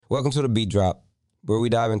Welcome to the Beat Drop, where we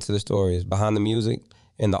dive into the stories behind the music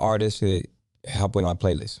and the artists that help with our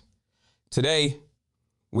playlist. Today,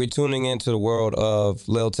 we're tuning into the world of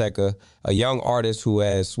Lil Tecca, a young artist who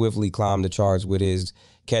has swiftly climbed the charts with his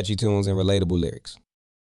catchy tunes and relatable lyrics.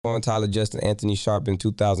 Born Tyler Justin Anthony Sharp in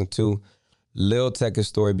 2002, Lil Tecca's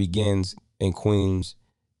story begins in Queens,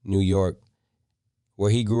 New York,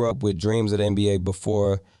 where he grew up with dreams of the NBA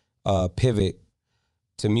before a pivot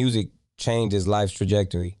to music changed his life's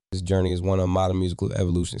trajectory. His journey is one of modern musical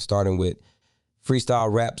evolution, starting with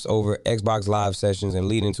freestyle raps over Xbox Live sessions and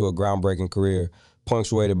leading to a groundbreaking career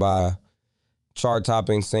punctuated by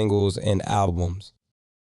chart-topping singles and albums.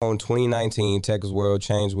 In 2019, Tecca's world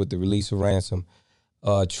changed with the release of Ransom,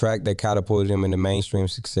 a track that catapulted him into mainstream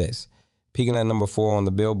success. Peaking at number 4 on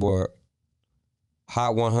the Billboard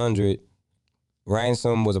Hot 100,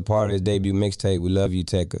 Ransom was a part of his debut mixtape, We Love You,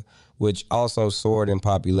 Tecca, which also soared in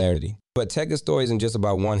popularity. But Tecca's story isn't just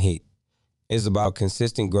about one hit. It's about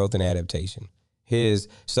consistent growth and adaptation. His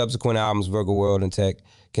subsequent albums, Virgo World and Tech,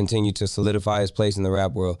 continue to solidify his place in the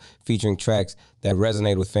rap world, featuring tracks that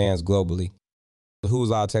resonate with fans globally.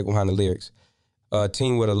 Who's Our Tech behind the lyrics? A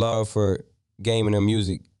teen with a love for gaming and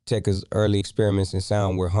music, Tecca's early experiments in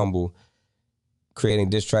sound were humble, creating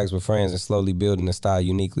diss tracks with friends and slowly building a style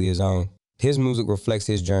uniquely his own. His music reflects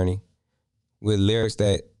his journey, with lyrics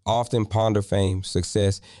that often ponder fame,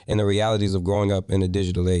 success, and the realities of growing up in a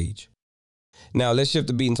digital age. Now, let's shift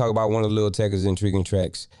the beat and talk about one of Lil Tecca's intriguing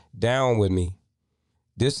tracks, Down With Me.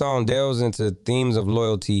 This song delves into themes of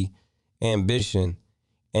loyalty, ambition,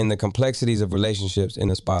 and the complexities of relationships in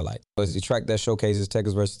the spotlight. It's a track that showcases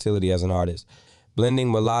Tecca's versatility as an artist,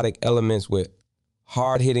 blending melodic elements with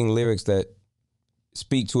hard-hitting lyrics that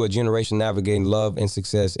speak to a generation navigating love and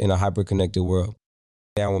success in a hyper-connected world.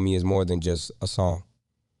 Down With Me is more than just a song.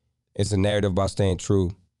 It's a narrative about staying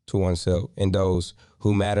true to oneself and those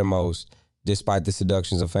who matter most, despite the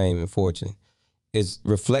seductions of fame and fortune. It's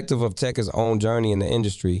reflective of Tecca's own journey in the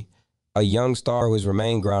industry, a young star who has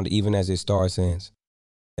remained grounded even as his star ascends.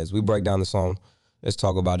 As we break down the song, let's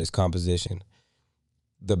talk about its composition.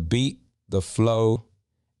 The beat, the flow,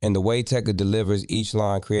 and the way Tecca delivers each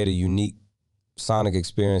line create a unique sonic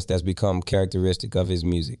experience that's become characteristic of his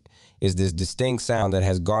music. It's this distinct sound that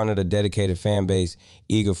has garnered a dedicated fan base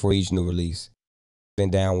eager for each new release. Then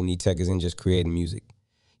Down With Me, Tecca isn't just creating music.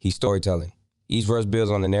 He's storytelling. Each verse builds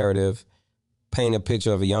on the narrative, painting a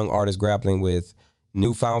picture of a young artist grappling with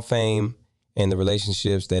newfound fame and the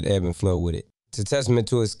relationships that ebb and flow with it. It's a testament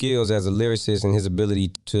to his skills as a lyricist and his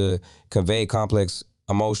ability to convey complex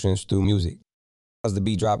emotions through music. As the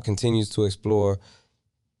Beat Drop continues to explore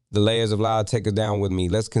the layers of Lil Tecca Down With Me,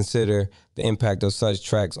 let's consider the impact of such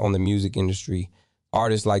tracks on the music industry.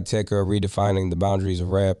 Artists like Tecca are redefining the boundaries of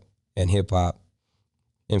rap and hip-hop,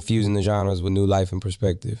 infusing the genres with new life and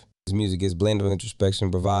perspective. His music is a blend of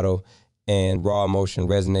introspection, bravado, and raw emotion,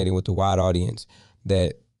 resonating with the wide audience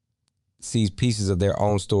that sees pieces of their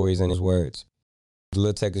own stories in his words.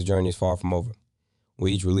 Lil Tecca's journey is far from over.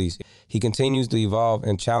 With each release, he continues to evolve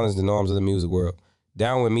and challenge the norms of the music world.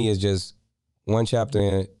 Down With Me is just one chapter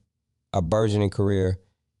in a burgeoning career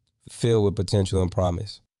filled with potential and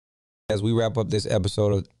promise. As we wrap up this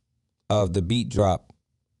episode of The Beat Drop,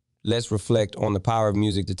 let's reflect on the power of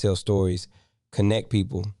music to tell stories, connect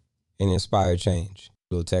people, and inspire change.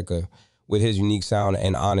 Lil Tecca, with his unique sound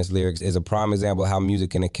and honest lyrics, is a prime example of how music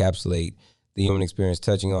can encapsulate the human experience,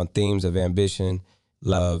 touching on themes of ambition,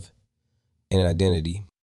 love, and identity.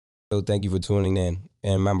 So thank you for tuning in.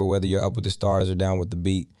 And remember, whether you're up with the stars or down with the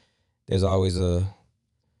beat, there's always a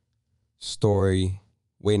story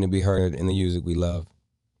waiting to be heard in the music we love.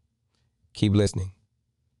 Keep listening.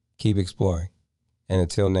 Keep exploring. And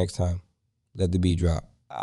until next time, let the beat drop.